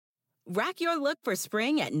Rack your look for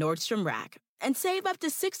spring at Nordstrom Rack and save up to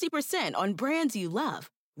 60% on brands you love.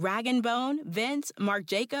 Rag & Bone, Vince, Marc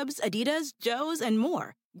Jacobs, Adidas, Joe's, and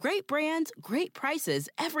more. Great brands, great prices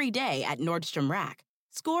every day at Nordstrom Rack.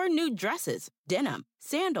 Score new dresses, denim,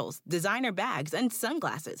 sandals, designer bags, and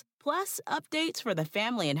sunglasses, plus updates for the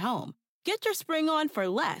family and home. Get your spring on for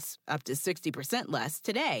less, up to 60% less,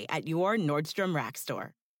 today at your Nordstrom Rack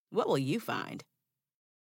store. What will you find?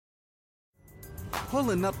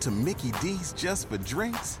 Pulling up to Mickey D's just for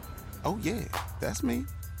drinks? Oh yeah, that's me.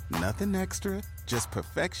 Nothing extra, just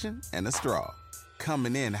perfection and a straw.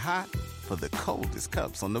 Coming in hot for the coldest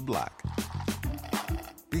cups on the block.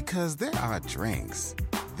 Because there are drinks.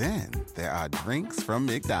 Then there are drinks from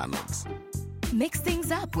McDonald's. Mix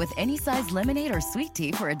things up with any size lemonade or sweet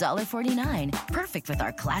tea for $1.49. Perfect with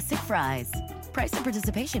our classic fries. Price and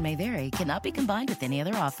participation may vary. Cannot be combined with any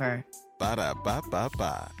other offer.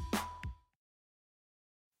 Ba-da-ba-ba-ba.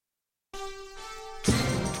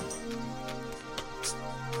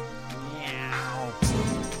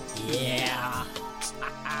 Yeah.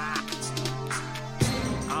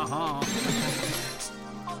 Uh-huh.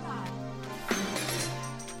 Hold on.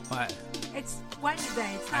 What? It's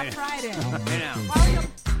Wednesday. It's not Friday. I know. Why are you...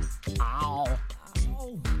 Ow.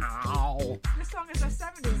 Ow. This song is a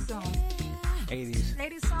 70s song. 80s.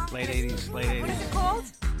 80s song? Late 80s. Late What 80s. is it called?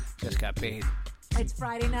 Just got paid. It's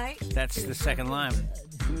Friday night. That's the second line.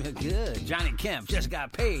 Good. Johnny Kemp just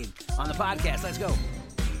got paid on the podcast. Let's go.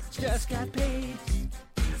 Just got paid.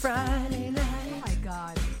 Friday night. Oh my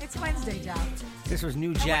God. It's Wednesday, Jack. This was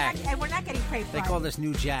New Jack. And we're not getting paid They Friday. call this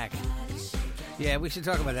New Jack. Yeah, we should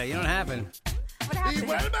talk about that. You know what happened? What happened?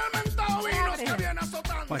 What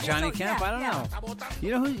happened? What, Johnny Kemp? Yeah, I don't know.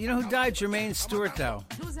 You know who died? Jermaine Stewart, though.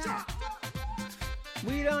 Who's that?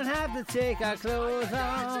 We don't have to take our clothes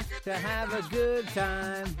off to have a good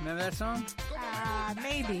time. Remember that song?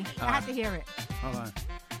 Maybe. I have to hear it. Hold on.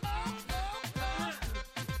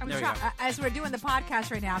 I'm There we as we're doing the podcast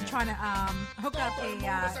right now, I'm trying to hook up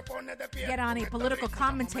get on a political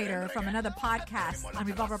commentator from another podcast, on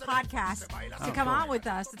Revolver Podcast, to come on with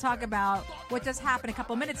us to talk about what just happened a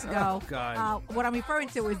couple minutes ago. Oh, God. What I'm referring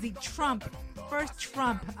to is the first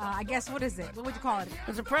Trump, I guess, what is it? What would you call it?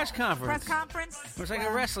 It's a press conference. Press conference? It was like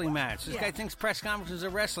a wrestling match. This yeah. guy thinks press conferences are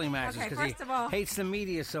wrestling matches Okay, because first of all- he hates the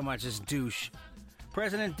media so much. This douche.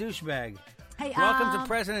 President Douchebag. Hey, Welcome to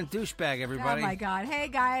President Douchebag, everybody. Oh, my God. Hey,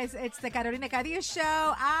 guys. It's the Carolina Cadillo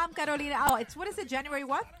Show. I'm Carolina. Oh, it's, what is it, January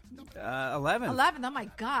what? 11. 11. Oh, my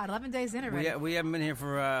God. 11 days in already. We haven't been here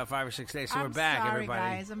for 5 or 6 days, so I'm we're back, sorry, everybody.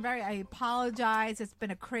 guys. I apologize. It's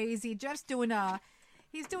been a crazy. Jeff's doing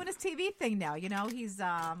he's doing his TV thing now. You know, he's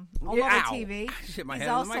all over Ow. TV. I hit my He's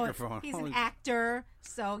head on also the microphone. he's Holy- an actor.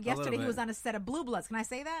 So yesterday he bit. was on a set of Blue Bloods. Can I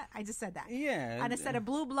say that? I just said that. Yeah. On a set of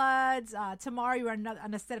Blue Bloods. Tomorrow you're on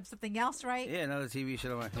a set of something else, right? Yeah, another TV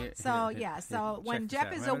show. Here, So here, yeah, here. so when Check this Jeff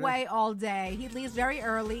out. is Remember away all day, he leaves very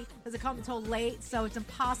early. Doesn't come until late, so it's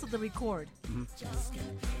impossible to record. this?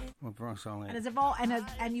 What wrong song? And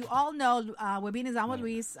and you all know Webin is on with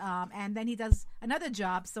Luis, and then he does another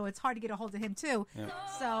job, so it's hard to get a hold of him too. Yeah.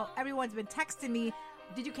 So everyone's been texting me,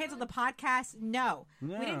 "Did you cancel the podcast?" No, we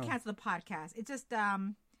didn't cancel the podcast. It's just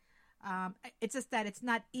that it's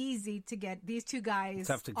not easy to get these two guys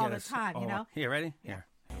Tough to get all the us time. all You know. up. Here, ready? Here.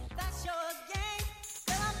 That's your game.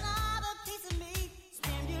 Girl, I'm not a piece of meat.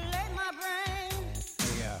 Stimulate my brain.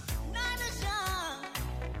 There you go. Night is young.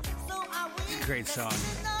 So I will Great song.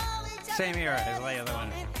 know each other Same era as the other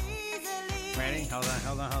one. easily. Ready? Hold on.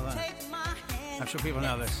 Take my hand. I'm sure people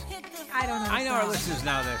know this. Hit the I don't know. The I know song. our listeners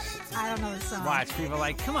know this. I don't know the song. Watch, people are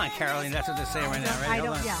like, come on, Caroline, that's what they're saying right now. Ready? I Hold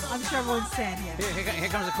don't. on. Yeah, I'm sure everyone's saying yeah. Here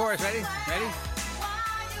comes the chorus. Ready? Ready?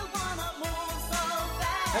 Why you wanna move so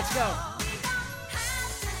fast? Let's go.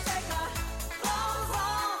 Have to take our clothes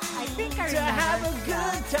off. I think I To remember. have a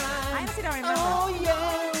good time. I honestly don't remember.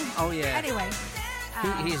 Oh, yeah. Anyway.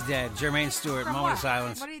 He's dead. Jermaine Stewart, From moment of what?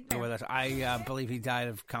 silence. What did he do? With us. I believe he died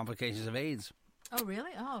of complications of AIDS. Oh,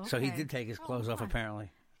 really? Oh, okay. So he did take his clothes off, God. apparently.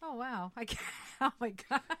 Oh, wow. I can't. Oh, my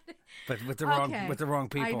God. But with the wrong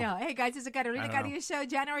people. I know. Hey, guys, it's a Carolina I don't know. Cadillo show,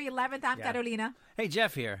 January 11th. I'm Yeah. Carolina. Hey,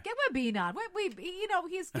 Jeff here. Get Webin on.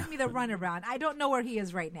 He's giving me the runaround. I don't know where he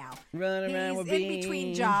is right now. Run around He's with in Bean.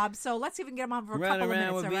 between jobs, so let's even get him on for a couple of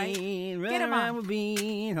minutes, all right? Get him on. With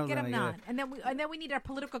Bean. Hold Get on, him I on. gotta- And then we need our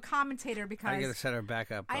political commentator I because gotta set her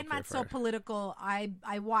back up. I'm here not so first. political. I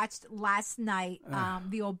watched last night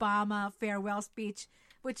the Obama farewell speech,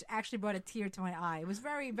 which actually brought a tear to my eye. It was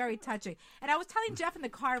very, very touching. And I was telling Jeff in the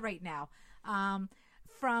car right now,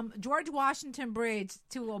 from George Washington Bridge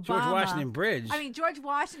to Obama. George Washington Bridge? I mean, George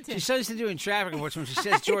Washington. She's so used to doing traffic reports. When she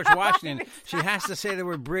says George Washington, she has to say the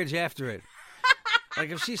word bridge after it. Like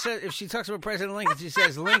if she talks about President Lincoln, she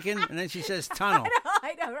says Lincoln, and then she says tunnel.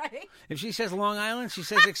 I know, right? If she says Long Island, she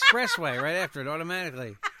says expressway right after it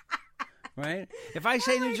automatically. Right? If I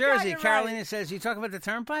say Oh my New God, Jersey, you're Carolina right. says, you talk about the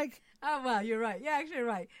turnpike? Oh, well, you're right. Yeah, actually, you're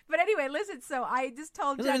right. But anyway, listen, so I just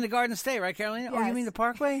told You Jeff. live in the Garden State, right, Carolina? Oh, you Yes. mean the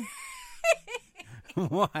Parkway?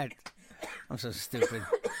 What? I'm so stupid.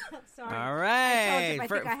 Sorry. All I right. told Jeff, I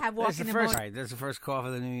think I have That's walking the first. pneumonia. Right, that's the first cough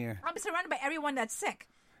of the new year. I'm surrounded by everyone that's sick.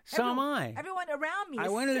 So am I. Everyone around me I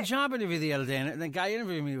is went to the sick. job interview the other day, and the guy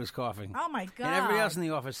interviewing me was coughing. Oh, my God. And everybody else in the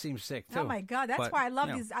office seems sick, too. Oh my God! That's But, why I love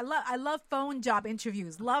you know, these. I love phone job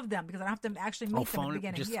interviews. Love them because I don't have to actually meet them phone, at the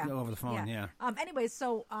beginning. just yeah, over the phone, yeah. Anyway,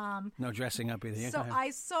 so No dressing up either. Yeah, so go ahead. I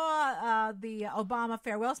saw the Obama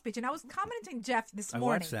farewell speech, and I was commenting Jeff this I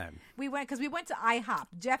morning. watched that. We went because we went to IHOP.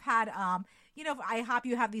 Jeff had for IHOP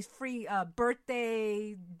you have these free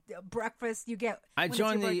birthday breakfast you get. I when it's your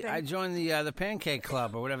joined birthday. the Pancake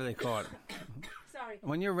Club or whatever they call it. Sorry.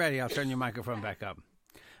 When you're ready, I'll turn your microphone back up.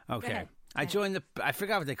 Okay. ahead. I joined I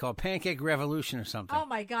forgot what they call it, Pancake Revolution or something. Oh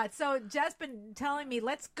my God! So Jeff's been telling me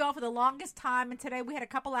let's go for the longest time, and today we had a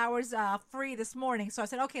couple hours free this morning. So I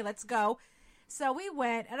said, okay, let's go. So we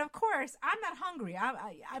went, and of course, I'm not hungry. I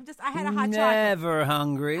had a hot chocolate. Never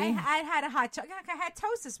hungry. I had a hot chocolate. I had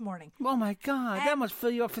toast this morning. Oh my God, that And- must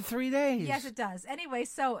fill you up for 3 days. Yes, it does. Anyway,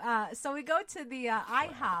 so we go to the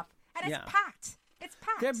IHOP, and it's Yeah. packed. It's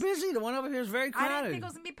packed. They're busy. The one over here is very I crowded. didn't think it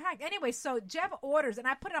was gonna be packed. Anyway, so Jeff orders, and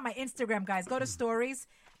I put it on my Instagram, guys. Go to stories.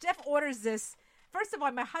 Jeff orders this. First of all,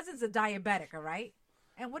 my husband's a diabetic. All right.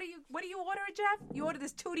 And what do you order, Jeff? You order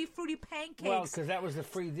this Tutti Frutti pancakes. Well, because that was the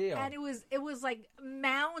free deal. And it was like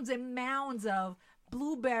mounds and mounds of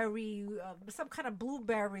blueberry, some kind of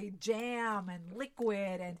blueberry jam and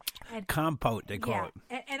liquid and Compote, they call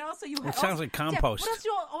it. And also you. It sounds like compost. Jeff,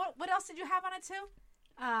 what else did you have on it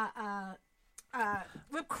too?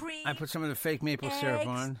 Whipped cream. I put some of the fake maple syrup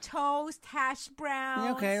on. Toast, hash browns.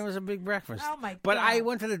 Yeah, okay, it was a big breakfast. Oh, my But God. I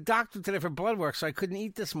went to the doctor today for blood work, so I couldn't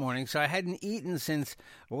eat this morning. So I hadn't eaten since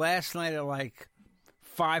last night at like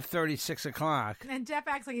 5:30, 6 o'clock. And Jeff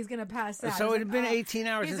acts like he's going to pass out. So He's it had been 18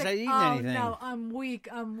 hours he's since like, I'd eaten oh, anything. no, I'm weak.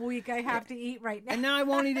 I have to eat right now. And now I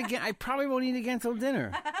won't eat again. I probably won't eat again till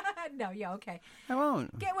dinner. No, yeah, okay. I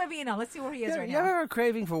won't. Get with Vino. Let's see where he is right You now. ever have a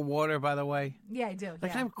craving for water, by the way? Yeah, I do.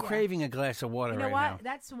 Like yeah, I'm yeah. craving a glass of water You know right what? now.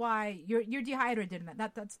 That's why you're dehydrated.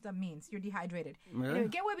 That's that means you're dehydrated. Really? Anyway,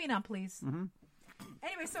 get with me now, please. Mm-hmm.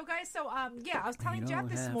 Anyway, so guys, I was telling You Jeff don't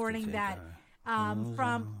this have to morning take that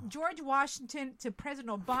from George Washington to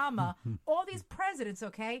President Obama, all these presidents,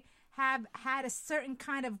 okay, have had a certain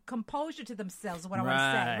kind of composure to themselves. Is what I want to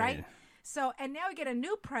say, Right. right? So, and now we get a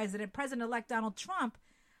new president, President-elect Donald Trump,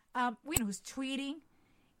 who's tweeting.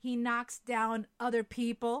 He knocks down other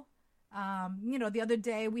people. The other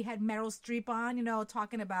day we had Meryl Streep on,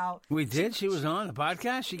 talking about. We did? She was on the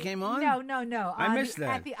podcast? She came on? No. I missed that.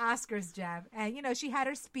 At the Oscars, Jeff. And, she had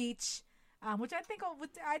her speech, which I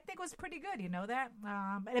think was pretty good. You know that?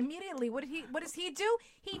 And immediately, what does he do?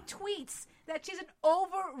 He tweets that she's an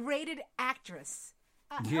overrated actress.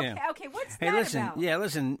 Yeah. Okay, what's Hey, that listen. about? Yeah,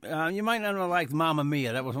 listen. You might not have liked Mamma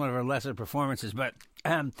Mia. That was one of her lesser performances. But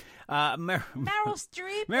Meryl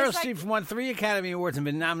Streep. Meryl is like- Streep's won 3 Academy Awards and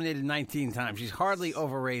been nominated 19 times. She's hardly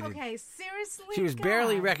overrated. Okay, seriously? She was God.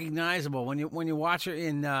 barely recognizable when you watch her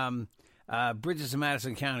in Bridges of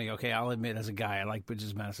Madison County. Okay, I'll admit, as a guy, I like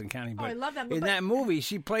Bridges of Madison County. But I love that in movie, but- that movie,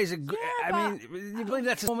 she plays a. Yeah, you believe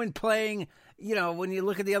that's a woman playing. When you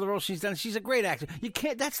look at the other roles she's done, she's a great actor. You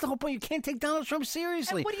can't. That's the whole point. You can't take Donald Trump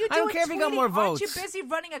seriously. And what are you I doing? don't care if he got tweeting? more votes. Aren't you busy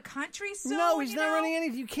running a country soon? No, he's you not know? running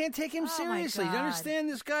anything. You can't take him Oh, my seriously. You God. understand?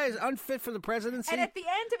 This guy is unfit for the presidency. And at the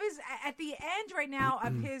end right now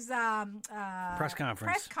of his Press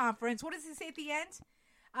conference. what does he say at the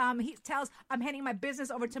end? He tells, I'm handing my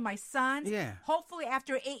business over to my sons. Yeah. Hopefully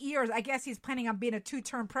after 8 years, I guess he's planning on being a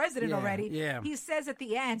 2-term president Yeah, already. yeah. He says at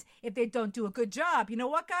the end, if they don't do a good job, you know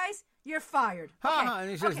what, guys? You're fired. Ha Okay. ha, and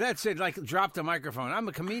he says, Okay. that's it, like, drop the microphone. I'm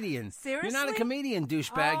a comedian. Seriously? You're not a comedian,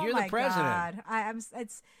 douchebag. Oh, You're the my president. God.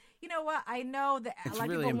 It's you know what? I know that It's a lot of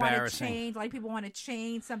really people want to embarrassing. change. A lot of people want to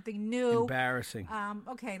change something new. Embarrassing.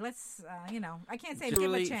 Okay, let's. I can't say give him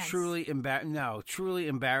a Truly, chance. truly embarrassing. No, truly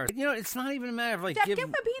embarrassing. It's not even a matter of, like, Jeff, giving...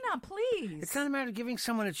 give Fabina, please. It's not a matter of giving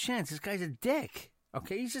someone a chance. This guy's a dick.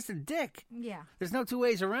 Okay? He's just a dick. Yeah. There's no two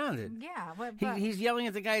ways around it. Yeah. But, He's yelling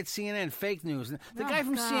at the guy at CNN, fake news. The Oh, guy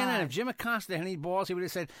from God. CNN, if Jim Acosta had any balls, he would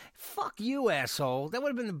have said, fuck you, asshole. That would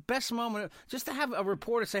have been the best moment, just to have a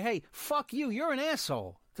reporter say, hey, fuck you, you're an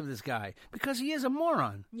asshole. to this guy because he is a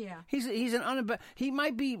moron. Yeah. He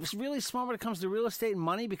might be really smart when it comes to real estate and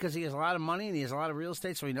money because he has a lot of money and he has a lot of real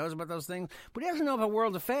estate, so he knows about those things. But he doesn't know about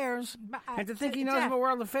world affairs. But, and to think he knows about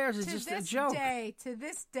world affairs is to just a this joke. To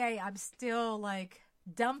this day, I'm still like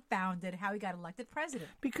dumbfounded how he got elected president.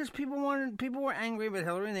 Because people were angry with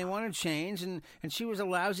Hillary and they wanted change, and she was a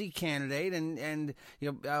lousy candidate, and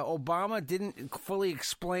Obama didn't fully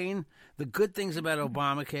explain the good things about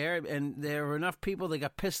Obamacare, and there were enough people that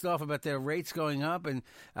got pissed off about their rates going up, and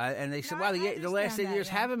they said, "Wow, the last 8 years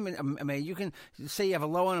haven't been." I mean, you can say you have a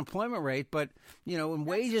low unemployment rate, but when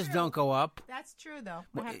wages don't go up, that's true though.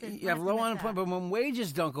 You have low unemployment, but when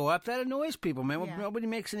wages don't go up, that annoys people, man. When nobody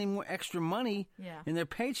makes any more extra money in their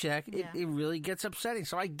paycheck, it really gets upsetting.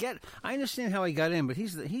 So I understand how he got in, but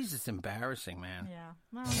he's just embarrassing, man. Yeah.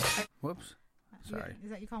 Well, whoops. Sorry.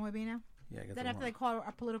 Is that you calling Webby now? Yeah. Then after they call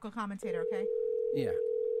our political commentator, okay? Yeah.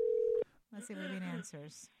 Let's see if Webby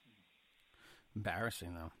answers.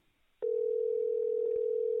 Embarrassing though.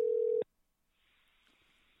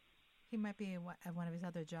 He might be at one of his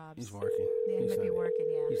other jobs. He's working. Yeah, he might be working,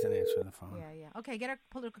 yeah. He's not answering the phone. Yeah. Okay, get our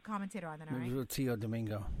political commentator on then, all right? Maybe Tio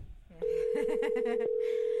Domingo.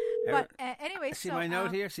 But anyway, see my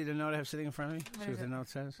note here? See the note I have sitting in front of me? See what the note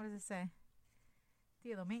says? What does it say?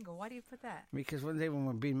 Tio Domingo. Why do you put that? Because one day when we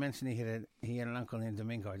were being mentioned he had an uncle named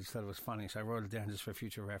Domingo, I just thought it was funny, so I wrote it down just for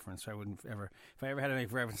future reference. So I wouldn't ever, if I ever had to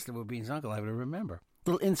make reference to Wabin's uncle, I would remember. A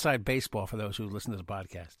little inside baseball for those who listen to the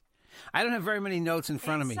podcast. I don't have very many notes in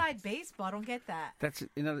front of me. Inside baseball, I don't get that.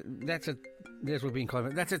 There's Wabin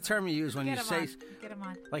called. That's a term you use when you say. Get him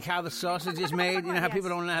on. Like how the sausage is made. You know how people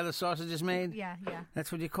don't know how the sausage is made? Yeah. That's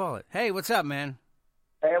what you call it. Hey, what's up, man?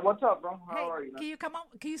 Hey, what's up, bro? How are you? Can you come on?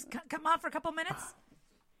 Can you come on for a couple minutes?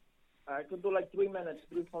 I could do like 3 minutes,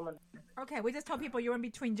 4 minutes. Okay, we just told people you're in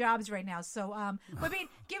between jobs right now. So, Wabin,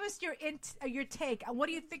 give us your take. What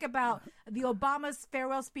do you think about the Obama's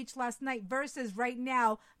farewell speech last night versus right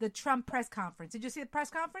now the Trump press conference? Did you see the press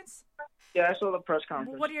conference? Yeah, I saw the press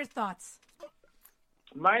conference. What are your thoughts?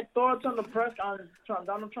 My thoughts on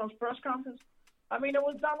Donald Trump's press conference? I mean, it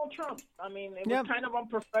was Donald Trump. I mean, it was kind of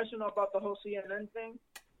unprofessional about the whole CNN thing.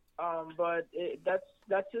 But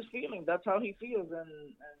that's his feeling. That's how he feels,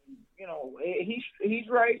 and he's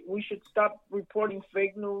right. We should stop reporting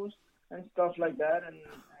fake news and stuff like that,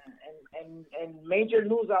 and major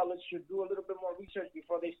news outlets should do a little bit more research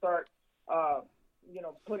before they start,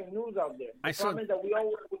 putting news out there. The problem is that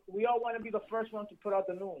we all want to be the first one to put out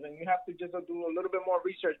the news, and you have to just do a little bit more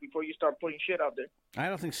research before you start putting shit out there. I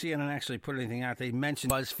don't think CNN actually put anything out. They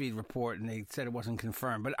mentioned BuzzFeed report, and they said it wasn't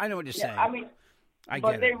confirmed. But I know what you're saying. I mean.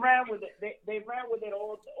 But they ran with it. They ran with it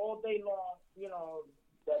all day long.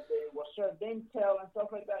 That they were served intel and stuff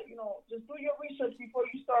like that. Just do your research before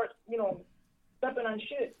you start. Stepping on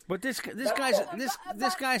shit. But this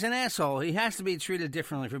guy's an asshole. He has to be treated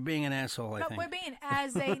differently for being an asshole. I think. But Wabin,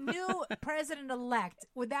 as a new president-elect,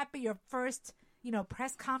 would that be your first,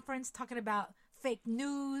 press conference talking about fake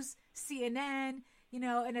news, CNN?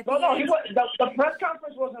 And at the press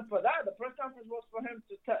conference wasn't for that. The press conference was for him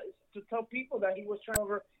to tell people that he was turning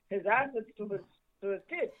over his assets to his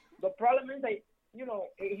kids. The problem is that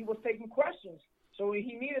he was taking questions, so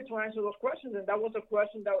he needed to answer those questions, and that was a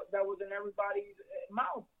question that was in everybody's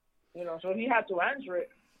mouth. So he had to answer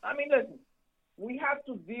it. I mean, listen, we have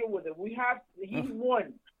to deal with it. He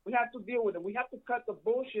won. We have to deal with it. We have to cut the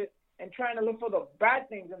bullshit and trying to look for the bad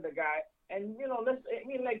things in the guy. And one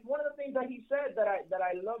of the things that he said that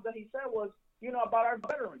I love that he said was, about our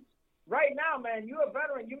veterans. Right now, man, you're a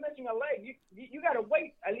veteran. You're missing a leg. You got to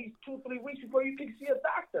wait at least 2-3 weeks before you can see a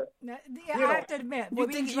doctor. I have to admit, do you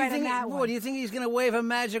think he's going to wave a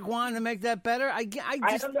magic wand to make that better? I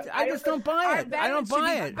just don't buy it. I don't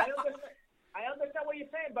buy it. I understand what you're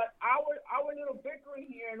saying, but our little bickering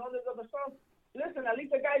here and all this other stuff. Listen, at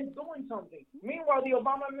least the guy's doing something. Meanwhile, the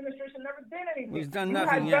Obama administration never did anything. He's done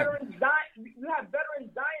nothing yet. You have veterans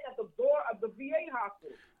dying at the door of the VA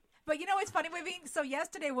hospital. But it's funny, Wavine. So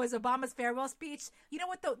yesterday was Obama's farewell speech. You know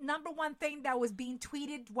what the number one thing that was being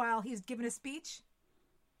tweeted while he's giving a speech?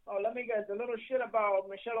 Oh, let me guess. The little shit about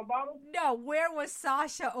Michelle Obama? No, where was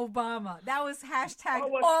Sasha Obama? That was hashtag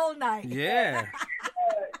all night. Yeah.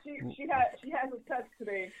 She has a text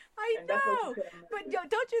today. I know, but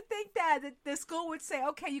don't you think that the school would say,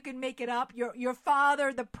 okay, you can make it up? Your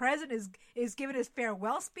father, the president, is giving his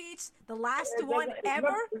farewell speech, the last one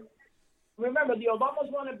ever. Remember, the Obamas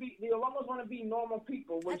want to be normal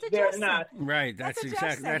people, which they're not. Right. That's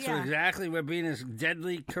exactly what Bean is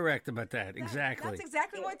deadly correct about that. Exactly. That's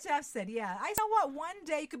exactly what Jeff said. Yeah. I know what one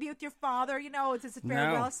day you could be with your father. It's a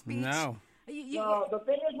farewell speech. No. The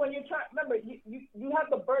thing is, when you try, remember, you have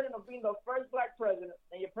the burden of being the first black president,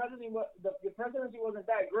 and your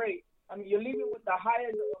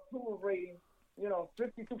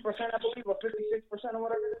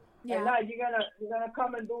Like that, you're gonna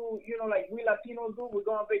come and do, like we Latinos do. We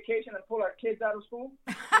go on vacation and pull our kids out of school.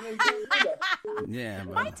 Yeah.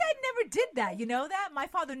 My dad never did that. You know that? My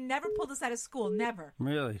father never pulled us out of school. Never.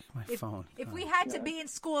 Really? My phone. If we had to be in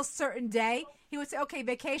school a certain day, he would say, "Okay,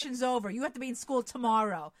 vacation's over. You have to be in school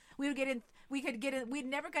tomorrow." We would get in. We could get in. We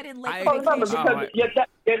never got in late. Oh, remember, because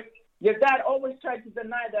your dad always tried to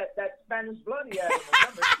deny that Spanish blood he had.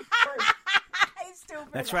 Remember? He's stupid.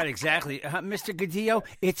 That's right, exactly. Mr. Cadillo,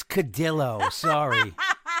 it's Cadillo. Sorry.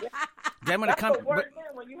 Then when it That's comes, the worst thing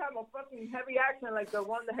when you have a fucking heavy accent like the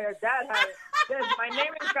one that her dad had. Says, "My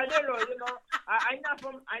name is Cadillo." I'm not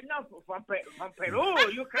from Peru.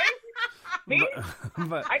 You crazy? Me?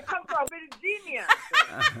 but I come from Virginia.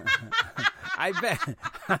 I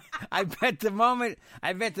bet the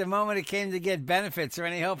moment it came to get benefits or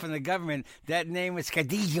any help from the government, that name was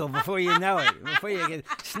Cadillo before you know it. Before you can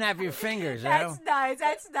snap your fingers, That's nice.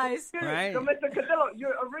 That's nice. Right? So, Mr. Cadillo,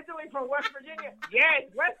 you're originally from West Virginia? Yes,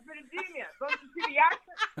 West Virginia. Don't you see the accent?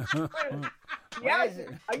 Yes.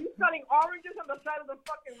 Are you selling oranges on the side of the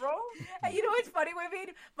fucking road? Hey, you know what's funny with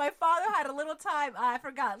me? My father had a little time, I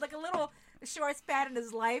forgot, like a little short span in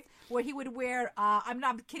his life where he would wear, I'm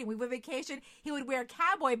not kidding, we went on vacation, he would wear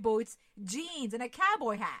cowboy boots, jeans, and a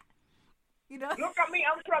cowboy hat. You know? Look at me,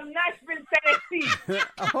 I'm from Nashville, Tennessee.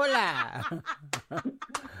 Hola.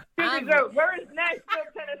 Where is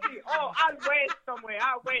Nashville, Tennessee? Oh, out west somewhere,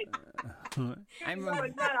 out west. I'm No,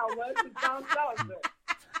 it's not out west, it's down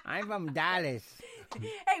south. from Dallas.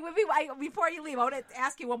 Hey, before you leave, I want to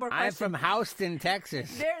ask you one more question. I'm from Houston,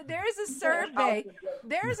 Texas. There's a survey.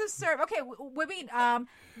 There's a survey. Okay, Wibby,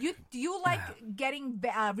 do you like getting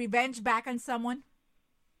revenge back on someone?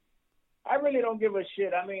 I really don't give a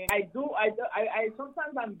shit. I mean, I do. I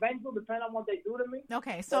sometimes I'm vengeful depending on what they do to me.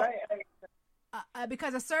 Okay, so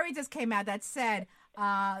because a survey just came out that said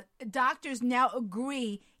doctors now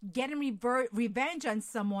agree getting revenge on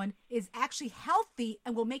someone is actually healthy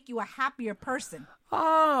and will make you a happier person.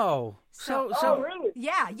 Oh, so really?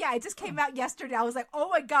 Yeah, it just came out yesterday. I was like, oh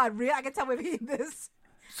my God, really? I can tell Wibby this.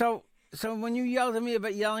 So when you yelled at me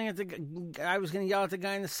about yelling at I was going to yell at the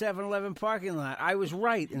guy in the 7-Eleven parking lot. I was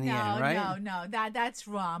right in the end, right? No, that's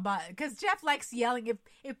wrong. But because Jeff likes yelling,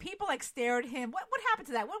 if people like stare at him, what happened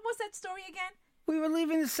to that? What was that story again? We were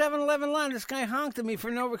leaving the 7-Eleven line. This guy honked at me for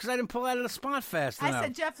no because I didn't pull out of the spot fast enough. I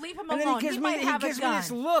said, Jeff, leave him and alone. Then he gives me gun. this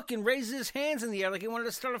look and raises his hands in the air like he wanted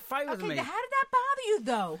to start a fight with me. How did that bother you,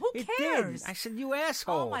 though? Who It cares? did. I said, you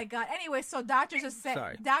asshole. Oh my God! Anyway, so doctors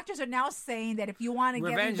are now saying that if you want to get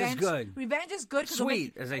revenge, is good. Revenge is good.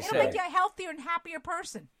 Sweet, as they say. It'll make you a healthier and happier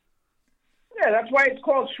person. Yeah, that's why it's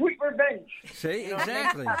called sweet revenge. See,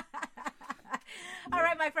 exactly. All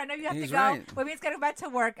right, my friend. I know you have He's to go. right. Wibby's got to go back to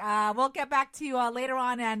work. We'll get back to you later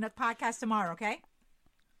on and the podcast tomorrow. Okay?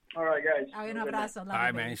 All right, guys. Oh, un abrazo. Love All right,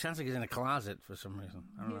 you, man. baby. He sounds like he's in a closet for some reason.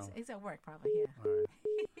 I don't know. He's at work probably. Yeah. All right.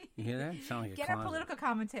 You hear that? Sound like a Get closet. our political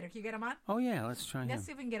commentator. Can you get him on? Oh, yeah. Let's try him. Let's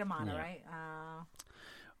see if we can get him on. Yeah. All right.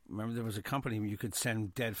 Remember there was a company you could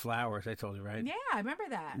send dead flowers. I told you, right? Yeah, I remember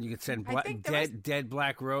that. You could send I think there dead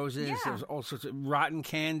black roses. Yeah. There was all sorts of rotten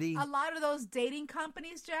candy. A lot of those dating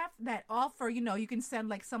companies, Jeff, that offer, you can send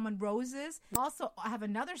like someone roses. Also have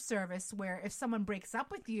another service where if someone breaks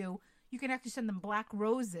up with you, you can actually send them black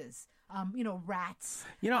roses. Rats.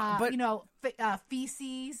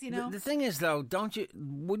 Feces. The thing is, though, don't you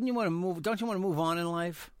want to move on in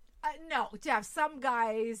life? No, Jeff. Some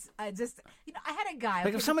guys I had a guy.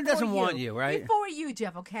 Like if someone doesn't want you, right? Before you,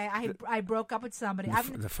 Jeff. Okay, I broke up with somebody.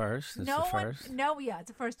 The first. It's No the one. first. No, yeah,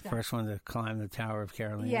 it's the first guy. First one to climb the Tower of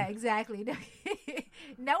Carolina. Yeah, exactly.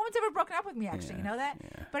 No one's ever broken up with me, actually. You know that?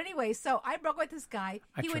 Yeah. But anyway, so I broke up with this guy.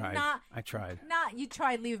 I tried. You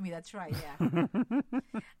tried leaving me. That's right,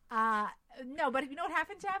 yeah. No, but you know what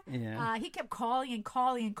happened, Jeff? Yeah. He kept calling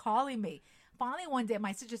me. Finally, one day,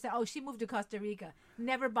 my sister said, she moved to Costa Rica.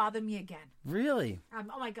 Never bothered me again. Really?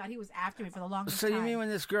 Oh, my God, he was after me for the longest So time. you mean when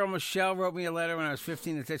this girl, Michelle, wrote me a letter when I was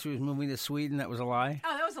 15 that said she was moving to Sweden, that was a lie?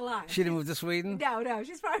 Oh, that was a lie. She didn't move to Sweden? No,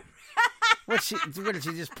 she's probably... What did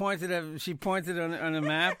she just pointed on a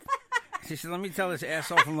map? She said, let me tell this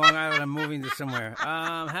asshole from Long Island I'm moving to somewhere.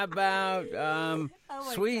 How about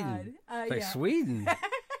Sweden? Sweden?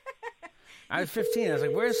 I was 15. I was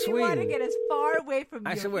like, where's Sweden? She wanted to get as far away from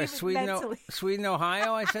you. I said, where? Sweden,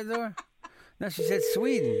 Ohio? I said to her. No, she said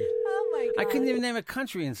Sweden. Oh, my God. I couldn't even name a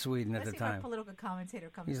country in Sweden at Let's the see if our time. political commentator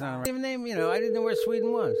comes He's on. not even name, I didn't know where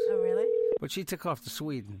Sweden was. Oh, really? But she took off to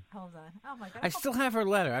Sweden. Hold on. Oh, my God. I still have her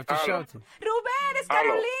letter. I have to show it to you. Ruben, it's Hello.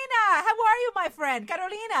 Carolina. How are you, my friend?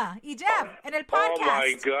 Carolina y Jeff en el podcast. Oh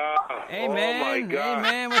my God! Hey, oh man. my God! Hey,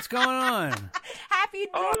 man. What's going on? Happy New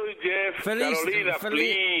Oh, Jeff, Carolina,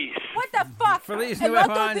 please. What the fuck? Feliz El Nuevo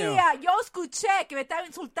otro Año. día yo escuché que me estaba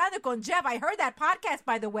insultando con Jeff. I heard that podcast,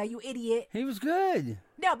 by the way, you idiot. He was good.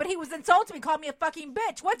 No, but he was insulting me, called me a fucking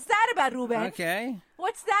bitch. What's that about, Ruben? Okay.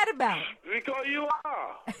 What's that about? Because you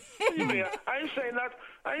are. You mean, I ain't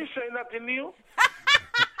saying nothing new.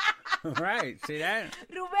 Right. See that?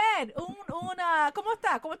 Ruben, ¿cómo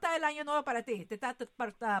está? ¿Cómo está el año nuevo para ti? ¿Te estás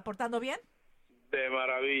portando bien? De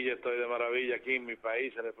maravilla, estoy de maravilla aquí en mi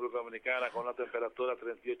país, en República Dominicana, con una temperatura de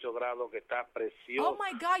 38 grados que está preciosa. Oh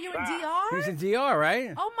my God, you're in DR? He's in DR,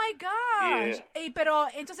 right? Oh my gosh. Yeah. Pero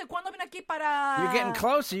entonces, ¿cuándo viene aquí para? You're getting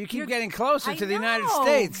closer. You keep getting closer I to the United know.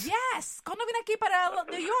 States. Yes. ¿Cuándo viene aquí para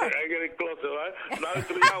New York? I get it closer, right? Now it's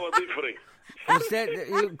 3 hours different.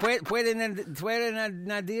 ¿Puede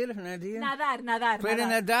nadir? Nadar. ¿Puede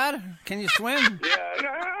nadar? Can you swim?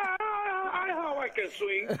 Yeah, I hope I can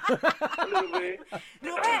swing a little bit.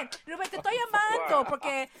 Rubén, te estoy llamando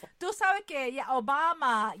porque tú sabes que ya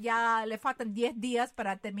Obama ya le faltan 10 días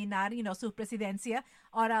para terminar, su presidencia.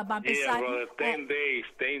 Ahora va a Yeah, empezar. brother, 10 days.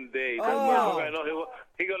 Oh. That motherfucker, I know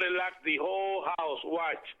he gonna lock the whole house.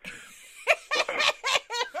 Watch.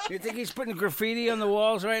 You think he's putting graffiti on the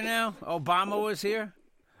walls right now? Obama was here.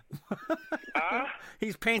 Huh?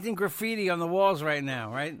 He's painting graffiti on the walls right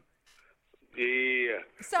now, right? Yeah.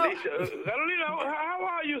 So- Listen, Carolina, how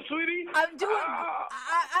are you, sweetie? I'm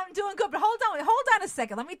doing good, but hold on a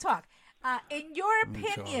second. Let me talk. In your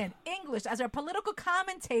opinion, English, as a political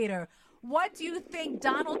commentator, what do you think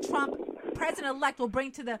Donald Trump, president-elect, will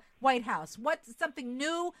bring to the White House? What's something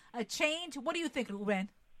new, a change? What do you think, Ruben?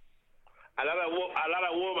 A lot of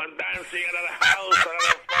women dancing, a lot of house, a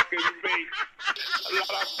lot of fucking beach, a lot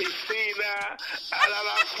of piscina, a lot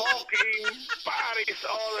of fucking parties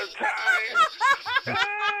all the time.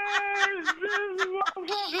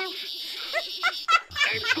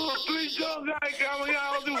 And 2 or 3 young guys coming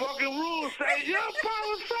out of the fucking room saying, yo, pa,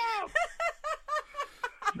 what's up?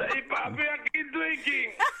 Say, papi, I keep drinking,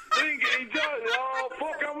 enjoy. Oh,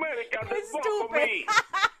 fuck America, they fuck for me.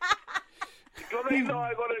 Because they know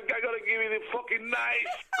I gotta give you the fucking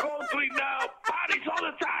nice country now, parties all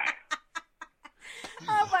the time.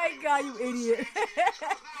 Oh my God, you idiot.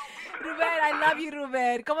 Ruben, I love you,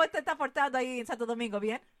 Ruben. ¿Cómo te estás portando ahí en Santo Domingo?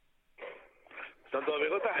 ¿Bien? Santo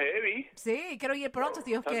Domingo está heavy. Sí, quiero ir pronto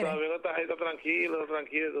si Dios Santo quiere. Domingo está tranquilo.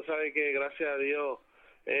 Tú sabes que gracias a Dios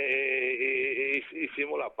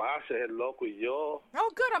hicimos la paz, el loco y yo. Oh,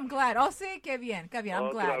 good, I'm glad. Oh, sí, qué bien, I'm glad.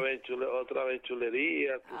 Otra vez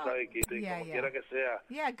chulería, tú sabes que yeah, como yeah. quiera que sea,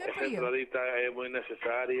 Yeah, good esa for you. entradita es muy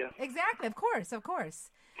necesaria. Exactly, of course.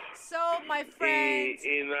 So, my friends,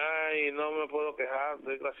 Y no me puedo quejar,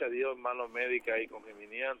 doy gracias a Dios, hermano médica ahí con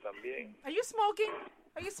Geminian también. are you smoking?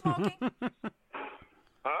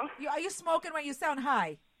 ¿Ah? Are you smoking when you sound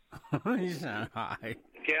high? You sound high.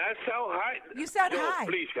 Can I sound high? You sound No, high.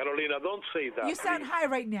 Please, Carolina, don't say that. You sound please. high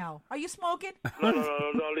right now. Are you smoking? No,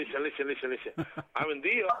 listen. I mean,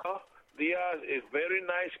 DR is very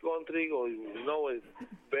nice country,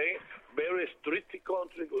 it's very strict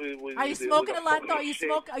country. Are you smoking a lot though?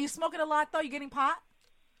 Are you smoking a lot though? You getting pot?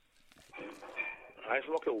 I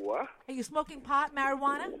smoke a what? Are you smoking pot,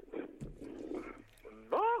 marijuana?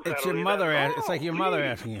 No, It's your Carolina, mother. no, It's like your mother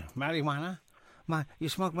please. asking you. Marijuana? You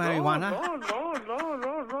smoke marijuana? No.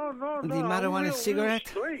 The marijuana I'm cigarette?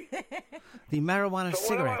 straight. The marijuana So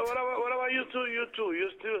cigarette. What about you two? You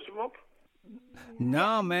still smoke?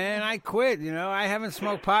 No, man, I quit. I haven't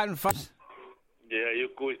smoked pot in 5 years. Yeah, you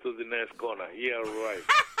quit to the next corner. Yeah, right.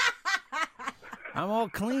 I'm all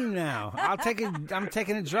clean now. I'm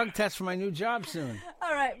taking a drug test for my new job soon.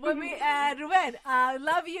 All right. Well, Ruben,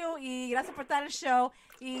 love you y gracias por estar en el show.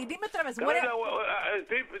 Y dime otra vez. Carolina,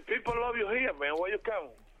 people love you here, man. Where you come?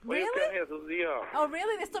 Where you Really? come here to DR? Oh,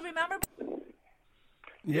 really? They still remember?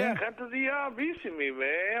 Yeah. Come to DR, visit me,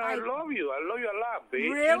 man. I love you. I love you a lot,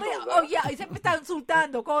 bitch. Really? You know Oh, that. yeah. Y siempre está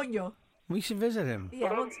insultando, coño. We should visit him. Yeah,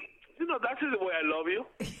 But, well, that's the way I love you.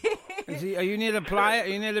 Are you near the playa? Are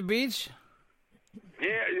you near the beach? Yeah,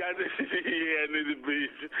 I need the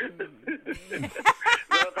beach.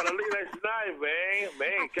 No, Carolina, it's nice,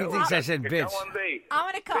 man. He thinks I said bitch. One day. I'm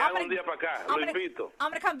gonna come. Venga un día para acá, lo invito. I'm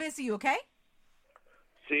gonna come visit you, okay?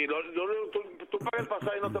 Sí, tú pagas el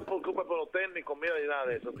pasaje y no te preocupes por hotel, ni comida, ni nada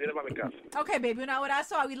de eso. Tienes para mi casa. Okay, baby. Un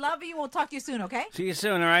abrazo. We love you. We'll talk to you soon, okay? See you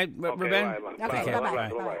soon, all right, Okay, Ruben? bye. Okay, bye-bye.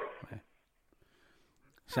 Bye.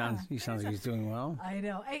 He sounds like he's doing well. I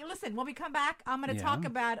know. Hey, listen, when we come back, I'm going to talk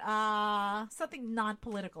about something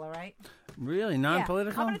non-political, all right? Really? Yeah.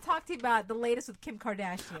 Non-political? I'm going to talk to you about the latest with Kim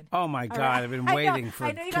Kardashian. Oh, my God. right. I've been I know- waiting for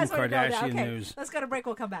I know you Kim guys wanna go there. Kardashian Okay, news. let's go to break.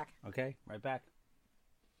 We'll come back. Okay, right back.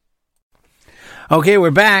 Okay,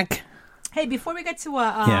 we're back. Hey, before we get to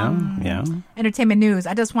Yeah. entertainment news,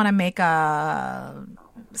 I just want to make a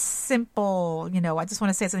simple, I just want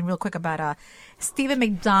to say something real quick about Stephen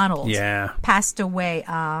McDonald. Yeah. Passed away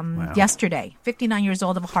yesterday, 59 years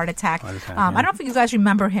old of a heart attack. I don't know if you guys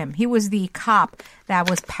remember him. He was the cop that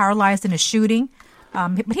was paralyzed in a shooting,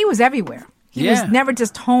 but he was everywhere. He was never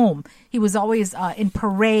just home. He was always in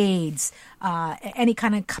parades, any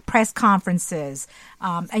kind of press conferences.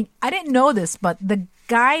 I didn't know this, but the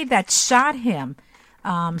guy that shot him,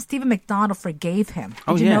 Stephen McDonald, forgave him.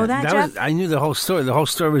 Did you know that, Jeff? I knew the whole story. The whole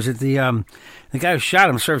story was that the guy who shot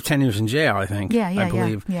him served 10 years in jail, I think. I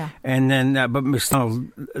believe. Yeah. And then, but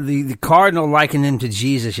McDonald, the cardinal likened him to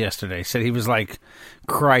Jesus yesterday. Said he was like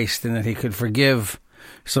Christ and that he could forgive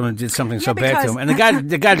someone did something so bad to him. And the guy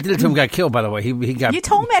that did it to him got killed, by the way. He got. You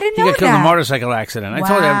told me, I didn't know He got killed in a that. motorcycle accident. I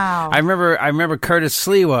told him. I remember Curtis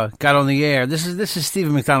Sliwa got on the air. This is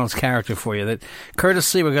Stephen McDonald's character for you. That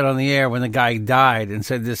Curtis Sliwa got on the air when the guy died and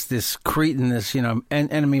said this cretin, this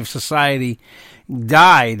enemy of society,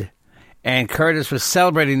 died. And Curtis was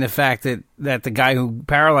celebrating the fact that the guy who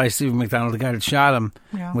paralyzed Stephen McDonald, the guy that shot him,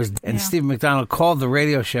 was. And Stephen McDonald called the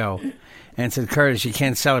radio show and said, "Curtis, you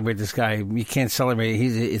can't celebrate this guy. You can't celebrate.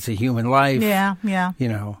 It's a human life. Yeah.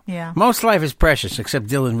 Yeah. Most life is precious, except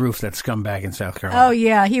Dylan Roof, that scumbag in South Carolina. Oh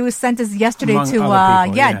yeah, he was sentenced yesterday Among to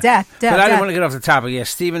other people, death. But I didn't want to get off the topic. Yeah,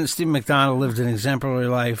 Stephen McDonald lived an exemplary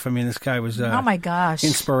life. I mean, this guy was oh my gosh,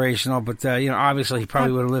 inspirational. But obviously, he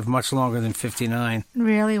probably would have lived much longer than 59.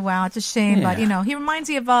 Really? Wow, it's a shame. Yeah. But he reminds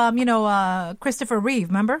me of Christopher Reeve.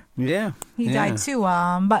 Remember? Yeah, he died too.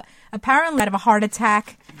 But apparently, out of a heart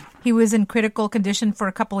attack. He was in critical condition for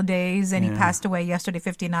a couple of days, and he passed away yesterday,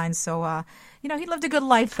 59. So, he lived a good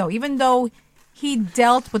life, though, even though he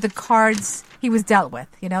dealt with the cards he was dealt with,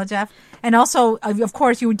 Jeff? And also, of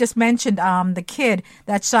course, you just mentioned the kid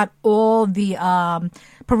that shot all the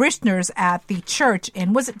parishioners at the church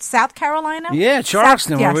in, was it South Carolina? Yeah,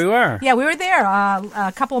 Charleston, where we were. Yeah, we were there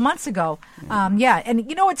a couple of months ago. And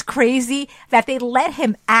it's crazy that they let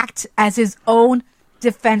him act as his own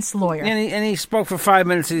defense lawyer. And he spoke for 5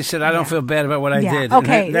 minutes and he said, I don't feel bad about what I did.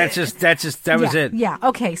 Okay. And that was it. Yeah,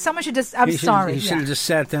 okay. Someone should just, sorry. He should have just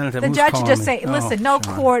sat down at the judge should just say, listen, no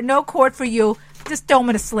court for you. Just throw him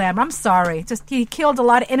in a slam. I'm sorry. Just he killed a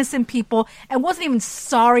lot of innocent people and wasn't even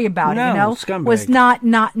sorry about it. Scumbag. Was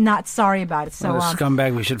not sorry about it. So a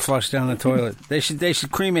scumbag we should flush down the toilet. They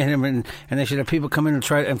should cremate him and they should have people come in and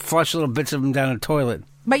try and flush little bits of him down the toilet.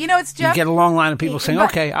 But it's Jeff. You get a long line of people saying,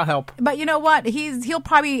 "Okay, I'll help." But you know what? He'll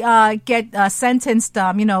probably get sentenced,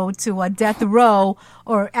 to death row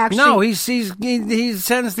or actually. No, he's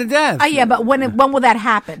sentenced to death. Oh yeah, but when will that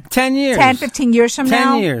happen? 10 years. 10, 15 years from 10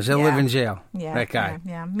 now. 10 years. He'll live in jail. Yeah, that guy.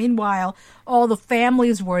 Yeah. Meanwhile, all the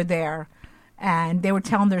families were there, and they were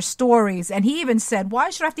telling their stories. And he even said,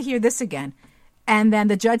 "Why should I have to hear this again?" And then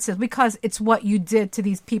the judge says, because it's what you did to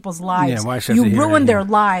these people's lives. Yeah, why should I have to you hear ruined it? their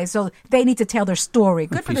lives, so they need to tell their story.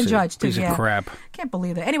 Good for the judge, too. Piece of crap. Can't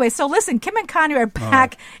believe it. Anyway, so listen, Kim and Kanye are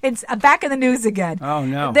back. It's back in the news again. Oh,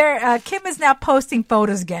 no. Kim is now posting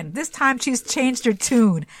photos again. This time she's changed her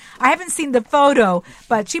tune. I haven't seen the photo,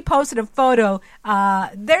 but she posted a photo.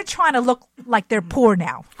 They're trying to look like they're poor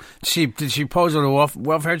now. Did she pose with a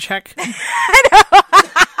welfare check?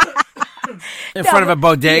 In front of a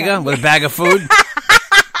bodega with a bag of food?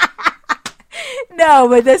 No,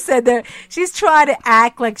 but they said that she's trying to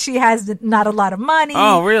act like she has not a lot of money.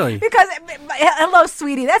 Oh, really? Because, hello,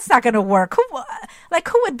 sweetie, that's not going to work.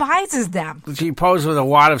 Who advises them? Did she pose with a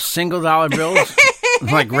wad of $1 bills,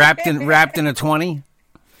 like wrapped in a 20?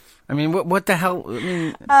 I mean, what the hell? I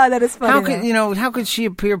mean, oh, that is funny. How could she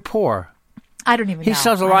appear poor? I don't even know. He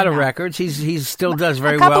sells a lot of records. He still does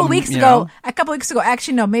very well. A couple of weeks ago,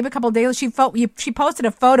 actually no, maybe a couple of days, she posted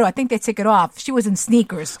a photo. I think they took it off. She was in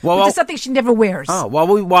sneakers, which is something she never wears. Oh,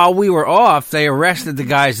 while we were off, they arrested the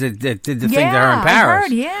guys that did the thing to her in Paris. I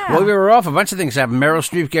heard, yeah. While we were off, a bunch of things happened. Meryl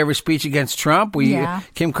Streep gave her speech against Trump.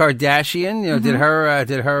 Kim Kardashian, did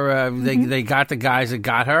her. They got the guys that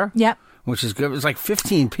got her. Yep. Which is good. It was like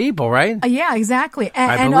 15 people, right? Yeah, exactly.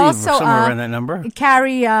 I believe also, somewhere around that number.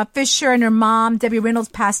 Carrie Fisher and her mom, Debbie Reynolds,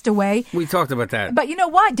 passed away. We talked about that. But you know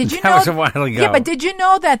what? Did you know? That was a while ago. Yeah, but did you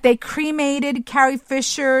know that they cremated Carrie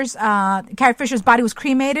Fisher's body was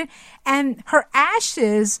cremated, and her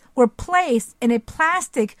ashes were placed in a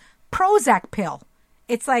plastic Prozac pill.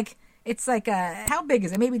 It's like how big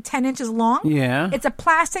is it? Maybe 10 inches long? Yeah. It's a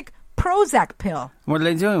plastic Prozac pill. What are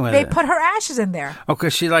they doing with They it? put her ashes in there. Oh,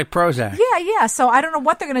 because she liked Prozac. Yeah. So I don't know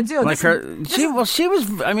what they're going to do. Like she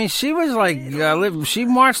was. I mean, she was like, she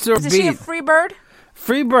marched to a Is she a beat. free bird?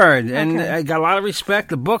 Free bird, and Okay. I got a lot of respect.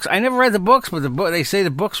 The books, I never read the books, but they say the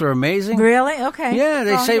books were amazing. Really? Okay. Yeah,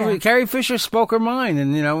 they Well, say yeah. Carrie Fisher spoke her mind,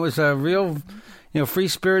 and was a real, free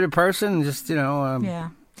spirited person. Just Yeah.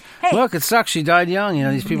 Hey, look, it sucks. She died young.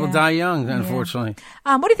 These people die young, unfortunately.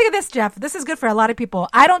 what do you think of this, Jeff? This is good for a lot of people.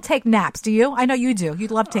 I don't take naps. Do you? I know you do. You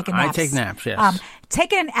love taking I naps. take naps, yes.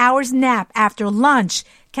 Taking an hour's nap after lunch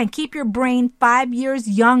can keep your brain 5 years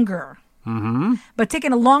younger. Mm-hmm. But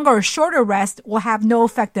taking a longer or shorter rest will have no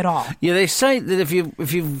effect at all. Yeah, they say that if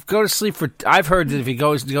you go to sleep for, I've heard that if you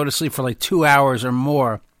go to sleep for like 2 hours or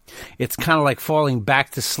more, it's kind of like falling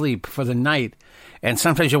back to sleep for the night. And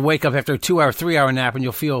sometimes you'll wake up after a 2 hour, 3 hour nap and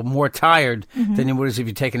you'll feel more tired than you would as if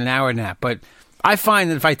you'd taken an hour nap. But I find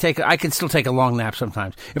that I can still take a long nap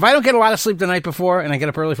sometimes. If I don't get a lot of sleep the night before and I get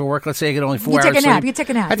up early for work, let's say I get only 4 hours take a nap. sleep. You take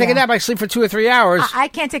a nap, I take a yeah. nap. I sleep for 2 or 3 hours. I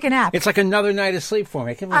can't take a nap. It's like another night of sleep for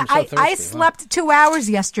me. I can't believe I'm so thirsty. I slept 2 hours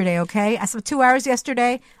yesterday, okay? I slept 2 hours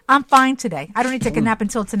yesterday. I'm fine today. I don't need to take a nap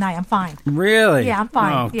until tonight. I'm fine. Really? Yeah, I'm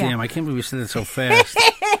fine. Oh, Yeah. damn. I can't believe you said it so fast.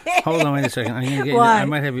 Hold on, wait a second. I'm gonna get Why? I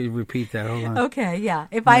might have you repeat that. Hold on. Okay, yeah.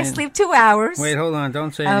 If I sleep 2 hours. Wait, hold on.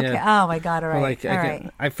 Don't say it Okay. yet. Oh my God. All right. Well, All right.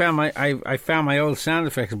 I found my old sound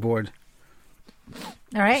effects board.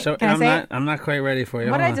 All right. So Can I say it? I'm not quite ready for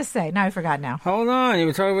you. What did Hold I on. just say? Now I forgot now. Hold on. You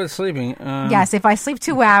were talking about sleeping. Yes, if I sleep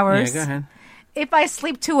 2 hours. Yeah, go ahead. If I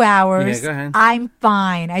sleep 2 hours, Yeah, go ahead. I'm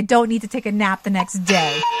fine. I don't need to take a nap the next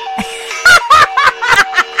day.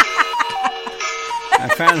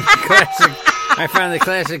 I found the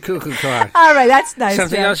classic cuckoo card. All right, that's nice.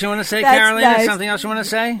 Something Jeff. else you want to say, That's Carolina? nice. Something else you want to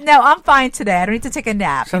say? No, I'm fine today. I don't need to take a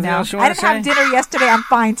nap. Something you know? else you I wanna didn't have say? dinner yesterday. I'm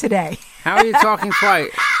fine today. How are you talking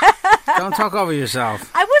quiet? Don't talk over yourself.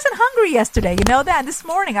 I wasn't hungry yesterday. You know that. This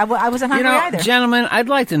morning, I wasn't hungry either. Gentlemen, I'd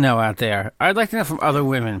like to know out there. I'd like to know from other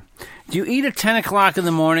women. Do you eat at 10 o'clock in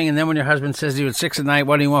the morning, and then when your husband says to you at 6 at night,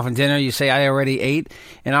 what do you want for dinner? You say, I already ate.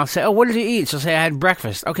 And I'll say, oh, what did you eat? She'll say, I had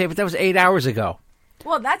breakfast. Okay, but that was 8 hours ago.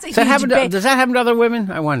 Well, that's a Does that huge happen to, big... does that happen to other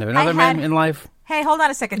women? I wonder. And other men in life? Hey, hold on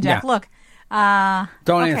a second, Jeff. Yeah. Look.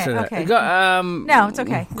 Don't okay, answer that. okay. Go, No, it's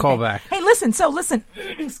okay. Call Okay. back. Hey, listen.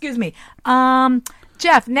 Excuse me.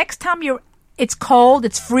 Jeff, next time it's cold,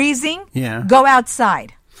 it's freezing. Yeah. Go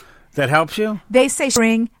outside. That helps you? They say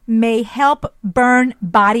spring may help burn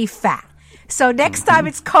body fat. So next time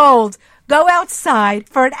it's cold, go outside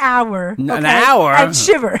for an hour. An okay, hour? and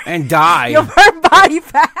shiver. And die. You'll burn body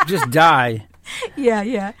fat. Just die.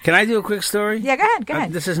 Yeah. Can I do a quick story? Yeah, go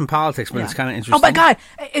ahead. This isn't politics, but it's kind of interesting. Oh my God!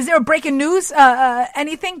 Is there a breaking news?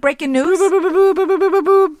 Anything breaking news?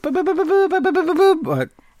 What?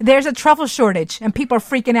 There's a truffle shortage, and people are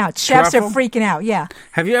freaking out. Chefs Truffle? are freaking out. Yeah.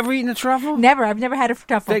 Have you ever eaten a truffle? Never. I've never had a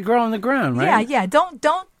truffle. They grow on the ground, right? Yeah. Don't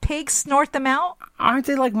pigs snort them out? Aren't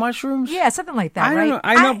they like mushrooms? Yeah, something like that, I right? don't know.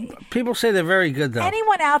 I know people say they're very good, though.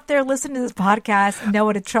 Anyone out there listening to this podcast know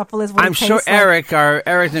what a truffle is? What I'm it sure tastes like?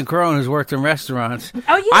 Eric Necron, who's worked in restaurants.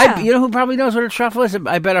 Oh, yeah. You know who probably knows what a truffle is?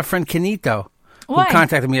 I bet our friend Canito, Why? who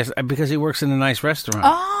contacted me because he works in a nice restaurant.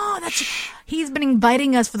 Oh, he's been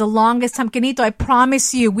inviting us for the longest time. Canito, I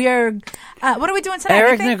promise you, we are. What are we doing tonight?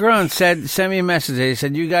 Eric Anything? Negron sent me a message. He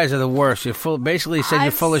said, you guys are the worst. You're full. Basically, he said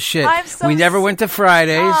you're full of shit. I'm so we never went to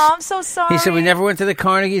Fridays. Oh, I'm so sorry. He said we never went to the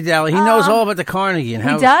Carnegie Deli. He knows all about the Carnegie and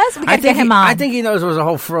how does? We gotta get him on. I think he knows it was a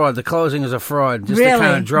whole fraud. The closing was a fraud, just to Really?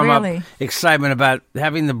 kind of drum Really? up excitement about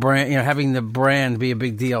having the brand. having the brand be a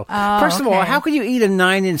big deal. Oh, First of all, okay. how could you eat a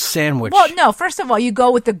 9-inch sandwich? Well, no. First of all, you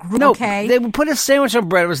go with the group. No, Okay. they would put a sandwich on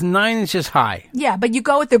bread. It was 9 inches high. Yeah, but you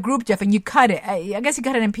go with the group, Jeff, and you cut it. I guess you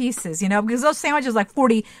cut it in pieces, because those sandwiches are like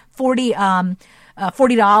 $40,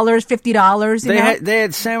 $50. They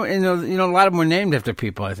had sandwich. A lot of them were named after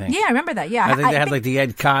people. I think. Yeah, I remember that. Yeah, I think they had like the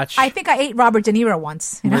Ed Koch. I think I ate Robert De Niro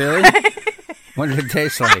once. Really? What did it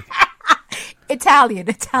taste like? Italian,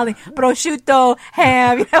 prosciutto,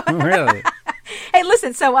 ham. Really? Hey,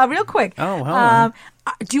 listen. So, real quick. Oh, hold on.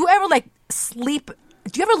 Do you ever sleep?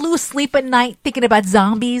 Do you ever lose sleep at night thinking about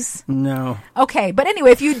zombies? No. Okay, but anyway,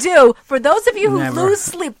 if you do, for those of you who Never. lose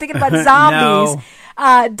sleep thinking about zombies,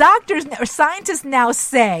 doctors or scientists now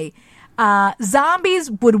say zombies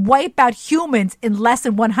would wipe out humans in less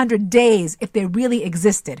than 100 days if they really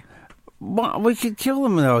existed. Well, we could kill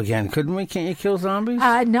them though again, couldn't we? Can't you kill zombies?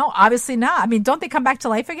 No, obviously not. I mean, don't they come back to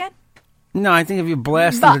life again? No, I think if you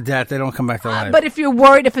blast them to death, they don't come back to life. But if you're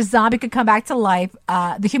worried if a zombie could come back to life,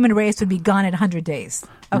 the human race would be gone in 100 days.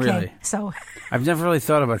 Okay, Really? so I've never really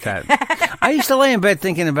thought about that. I used to lay in bed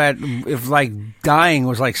thinking about if dying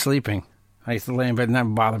was like sleeping. I used to lay in bed and that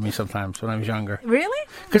would bother me sometimes when I was younger. Really?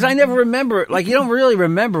 Because I never remember, like, you don't really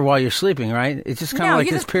remember while you're sleeping, right? It's just kind of No, like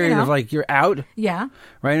you this just, period of, like, you're out, Yeah.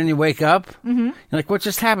 right? And you wake up. Mm-hmm. You're like, what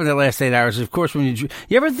just happened the last 8 hours? Of course, when you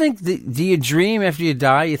ever think, do you dream after you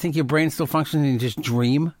die? You think your brain's still functioning and you just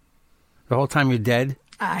dream the whole time you're dead?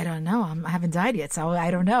 I don't know. I haven't died yet, so I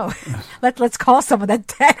don't know. Let's call someone that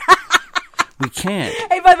dead. We can't.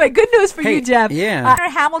 Hey, by the way, good news for Hey, you, Jeff. yeah.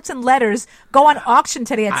 Hamilton letters go on auction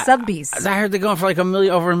today at Sotheby's. I heard they're going for like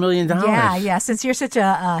over $1 million. Yeah. Since you're such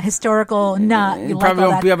a historical nut, You you like probably all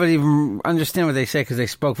won't that. be able to even understand what they say because they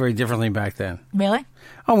spoke very differently back then. Really?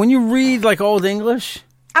 Oh, when you read like Old English,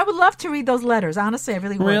 I would love to read those letters. Honestly, I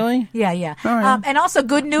really would. Really? Yeah. All right. And also,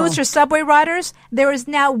 good news for subway riders: there is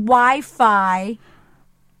now Wi-Fi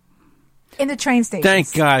in the train station.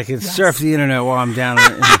 thank God I can surf the internet while I'm down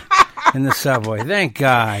in the subway. Thank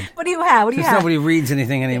God. What do you have? What do you Because have? nobody reads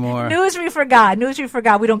anything anymore. News we forgot.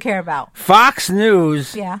 We don't care about. Fox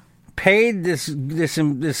News Yeah. paid this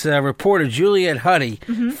reporter Juliet Huddy.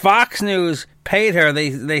 Mm-hmm. Fox News paid her.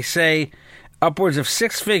 They say upwards of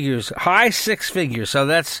six figures, high six figures. So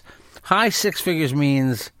that's high six figures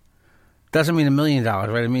doesn't mean $1 million,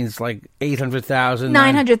 right? It means like 800,000,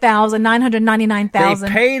 900,000, They 999,000.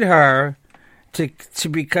 paid her to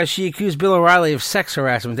because she accused Bill O'Reilly of sex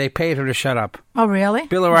harassment. They paid her to shut up. Oh, really?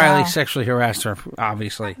 Bill O'Reilly Wow. sexually harassed her,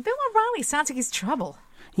 obviously. Bill O'Reilly sounds like he's trouble.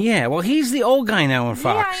 Yeah, well, he's the old guy now in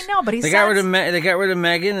Fox. Yeah, I know, but he they got rid of sounds- they got rid of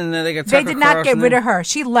Megan, and then they got They Tucker did not Carlson get rid and of her.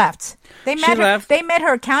 She left. They She met her. left? They met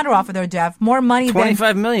her a counter offer there, Jeff. More money than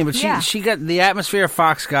 $25 million, but Yeah. she got the atmosphere of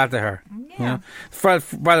Fox got to her. Yeah. By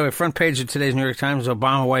the way, front page of today's New York Times: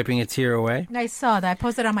 Obama wiping a tear away. I saw that. I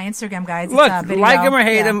posted it on my Instagram, guys. It's Look, a video. like him or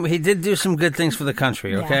hate Yeah. him, he did do some good things for the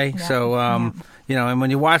country. Okay, yeah, so you know, and when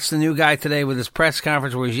you watch the new guy today with his press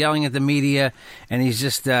conference where he's yelling at the media and he's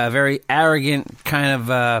just a very arrogant,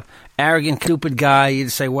 arrogant, stupid guy,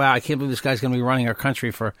 you'd say, "Wow, I can't believe this guy's going to be running our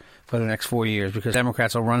country for the next 4 years," because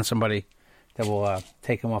Democrats will run somebody that will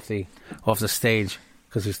take him off the stage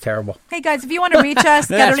because he's terrible. Hey, guys, if you want to reach us,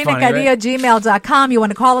 That's funny, right? CarolinaCadillo@gmail.com. You want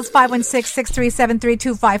to call us,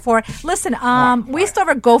 516-637-3254. Listen, we still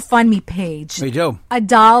have a GoFundMe page. We do.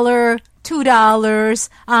 $1, $2.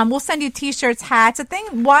 We'll send you T-shirts, hats. The thing,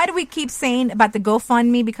 why do we keep saying about the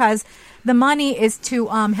GoFundMe? Because the money is to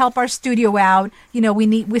help our studio out. You know,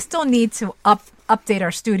 we still need to update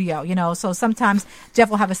our studio, you know. So sometimes Jeff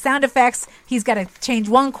will have a sound effects. He's got to change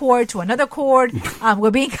one chord to another chord.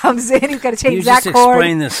 When he comes in, he's got to change You that just chord.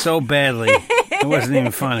 explained this so badly. It wasn't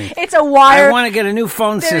even funny. It's a wire. I want to get a new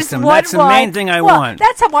phone There's system. one That's the wire. main thing I Well, want.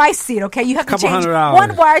 That's how I see it, okay? You have to Couple change $100.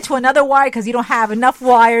 one wire to another wire because you don't have enough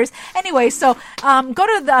wires. Anyway, so go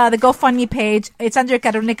to the GoFundMe page. It's under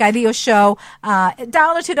Carolina Cadillo Show. $1,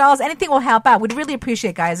 $2, anything will help out. We'd really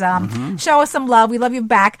appreciate it, guys. Show us some love. We love you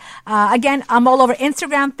back. Again, I'm all over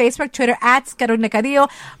Instagram, Facebook, Twitter, at Carolina Cadillo.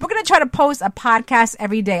 We're going to try to post a podcast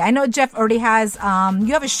every day. I know Jeff already has,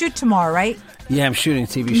 you have a shoot tomorrow, right? Yeah, I'm shooting a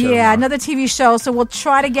TV show. Yeah, tomorrow. another TV show. So we'll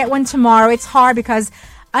try to get one tomorrow. It's hard because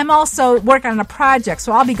I'm also working on a project,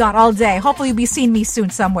 so I'll be gone all day. Hopefully you'll be seeing me soon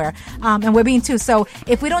somewhere. And we're being too. So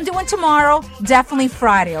if we don't do one tomorrow, definitely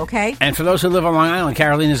Friday, okay? And for those who live on Long Island,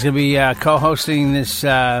 Carolina's going to be co-hosting this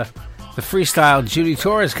the freestyle Judy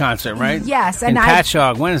Torres concert, right? Yes, in and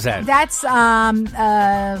Patchogue. When is that? That's,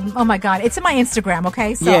 oh my God, it's in my Instagram,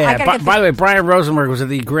 okay? So yeah. I gotta get By the way, Brian Rosenberg was at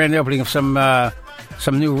the grand opening of some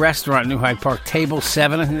new restaurant in New Hyde Park, Table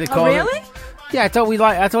 7, I think they called really? it. Yeah, I thought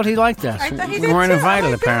he liked us. I thought he we did weren't too. invited, Oh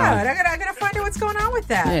my apparently. God. I gotta find out what's going on with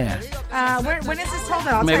that. Yeah. When is this held? I'll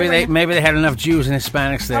tell Maybe you they right maybe they had enough Jews and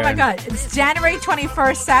Hispanics there. Oh my God! It's January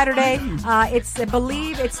 21st, Saturday. I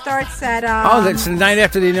believe it starts at. That's the night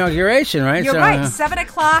after the inauguration, right? You're right. 7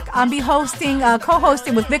 o'clock. I'll be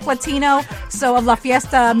co-hosting with Vic Latino, so of La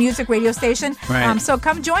Fiesta Music Radio Station. Right. So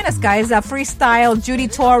come join us, guys. Freestyle, Judy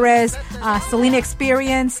Torres, Selena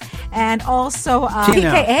Experience, and also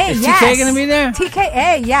Tino. TKA. Is Yes. TK gonna be there?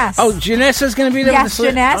 TKA. Yes. Oh, Janessa's going to be there. Yes,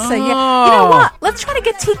 with the Janessa. Oh. Yeah. You know what? Let's try to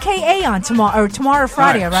get TKA on tomorrow or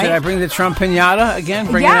Friday, All right? Should I bring the Trump pinata again?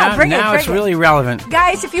 Bring Yeah, it out? bring it, now bring it's it. really relevant.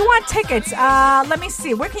 Guys, if you want tickets, let me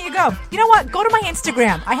see. Where can you go? You know what? Go to my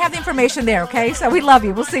Instagram. I have the information there, okay? So we love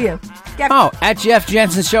you. We'll see you. Oh, at Jeff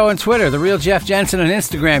Jensen Show on Twitter, The Real Jeff Jensen on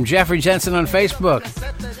Instagram, Jeffrey Jensen on Facebook.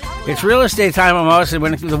 It's real estate time almost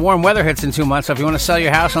when the warm weather hits in 2 months. So if you want to sell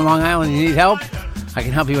your house on Long Island and you need help, I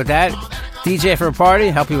can help you with that. DJ for a party,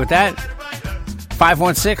 help you with that.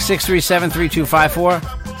 516-637-3254.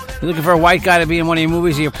 You're looking for a white guy to be in one of your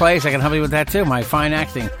movies or your plays, I can help you with that too. My fine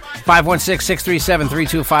acting.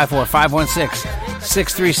 516-637-3254.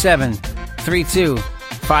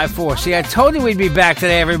 516-637-3254. See, I told you we'd be back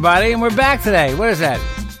today, everybody, and we're back today. What is that?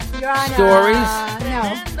 You're on Stories?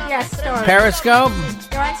 No. Yes, stories. Periscope?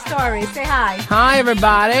 You're on stories. Say hi. Hi,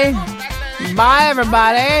 everybody. Bye,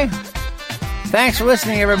 everybody. Thanks for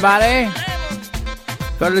listening, everybody.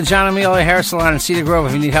 Go to the John Amelia Hair Salon in Cedar Grove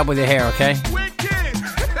if you need help with your hair, okay? Say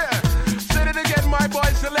it again, my boy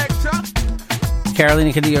selector.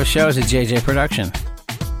 Carolina Cadillo Show is a JJ production.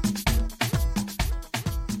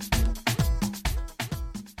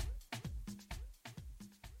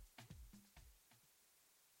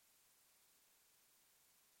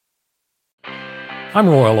 I'm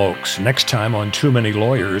Royal Oakes. Next time on Too Many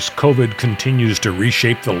Lawyers, COVID continues to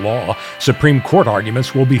reshape the law. Supreme Court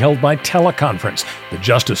arguments will be held by teleconference. The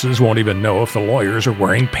justices won't even know if the lawyers are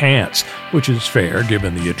wearing pants, which is fair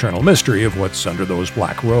given the eternal mystery of what's under those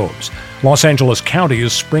black robes. Los Angeles County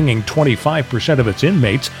is springing 25% of its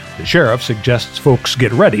inmates. The sheriff suggests folks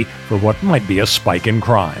get ready for what might be a spike in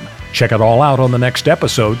crime. Check it all out on the next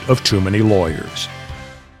episode of Too Many Lawyers.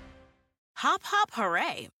 Hop, hop,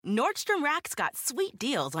 hooray! Nordstrom Rack's got sweet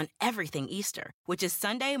deals on everything Easter, which is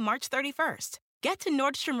Sunday, March 31st. Get to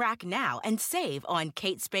Nordstrom Rack now and save on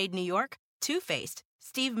Kate Spade New York, Too Faced,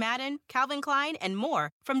 Steve Madden, Calvin Klein, and more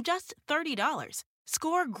from just $30.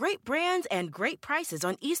 Score great brands and great prices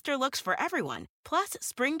on Easter looks for everyone, plus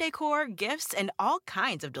spring decor, gifts, and all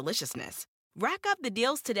kinds of deliciousness. Rack up the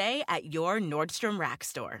deals today at your Nordstrom Rack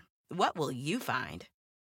store. What will you find?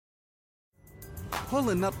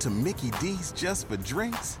 Pulling up to Mickey D's just for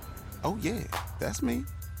drinks? Oh yeah, that's me.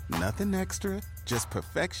 Nothing extra, just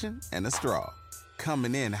perfection and a straw.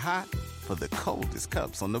 Coming in hot for the coldest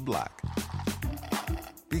cups on the block.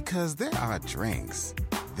 Because there are drinks.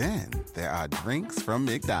 Then there are drinks from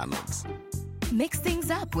McDonald's. Mix things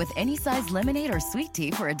up with any size lemonade or sweet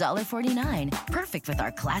tea for $1.49. Perfect with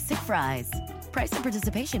our classic fries. Price and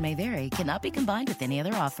participation may vary. Cannot be combined with any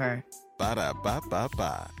other offer.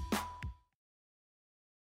 Ba-da-ba-ba-ba.